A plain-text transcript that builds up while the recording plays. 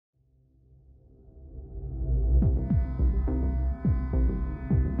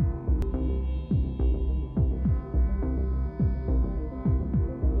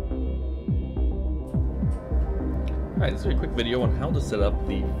Alright, this is a quick video on how to set up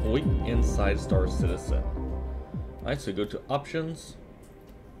the VoIP inside Star Citizen. Alright, so go to Options,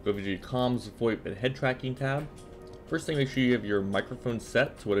 go over to your Comms, VoIP, and Head Tracking tab. First thing, make sure you have your microphone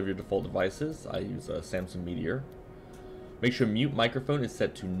set to whatever your default device is. I use a Samsung Meteor. Make sure mute microphone is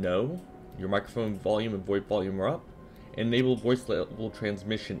set to no. Your microphone volume and VoIP volume are up. Enable voice level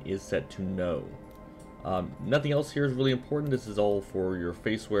transmission is set to no. Nothing else here is really important. This is all for your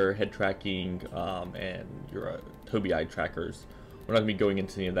faceware, head tracking, and your Tobii eye trackers. We're not going to be going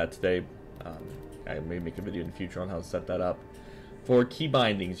into any of that today. I may make a video in the future on how to set that up. For key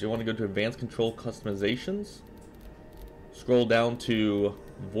bindings, you want to go to Advanced Control Customizations. Scroll down to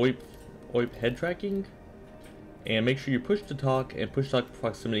VoIP head tracking. And make sure your push to talk and push to talk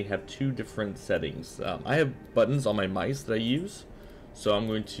proximity have two different settings. I have buttons on my mice that I use. So I'm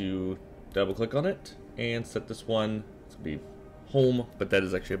going to double click on it and set this one to be home, but that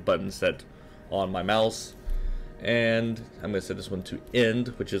is actually a button set on my mouse. And I'm going to set this one to end,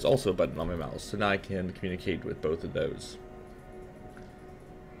 which is also a button on my mouse. So now I can communicate with both of those.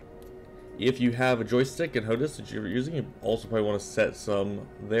 If you have a joystick and HOTAS that you're using, you also probably want to set some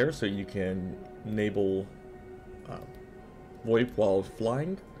there so you can enable VoIP while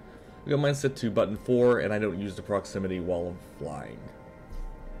flying. I got mine set to button 4, and I don't use the proximity while flying.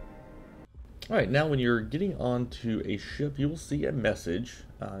 Alright, now when you're getting onto a ship, you will see a message,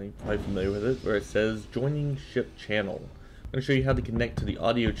 you're probably familiar with it, where it says joining ship channel. I'm going to show you how to connect to the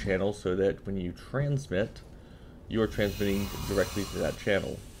audio channel so that when you transmit, you are transmitting directly to that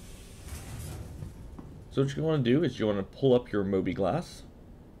channel. So what you want to do is you want to pull up your mobiGlas,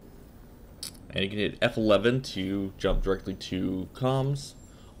 and you can hit F11 to jump directly to comms.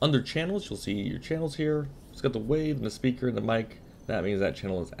 Under channels, you'll see your channels here. It's got the wave and the speaker and the mic. That means that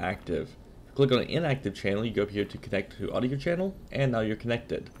channel is active. Click on an inactive channel, you go up here to connect to audio channel, and now you're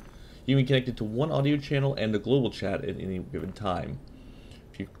connected. You can be connected to one audio channel and the global chat at any given time.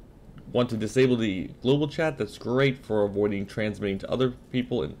 If you want to disable the global chat, that's great for avoiding transmitting to other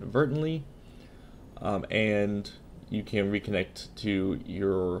people inadvertently, and you can reconnect to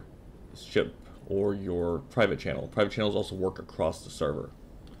your ship or your private channel. Private channels also work across the server.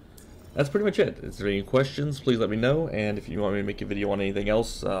 That's pretty much it. If there are any questions, please let me know, and if you want me to make a video on anything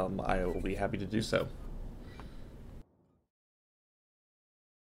else, I will be happy to do so.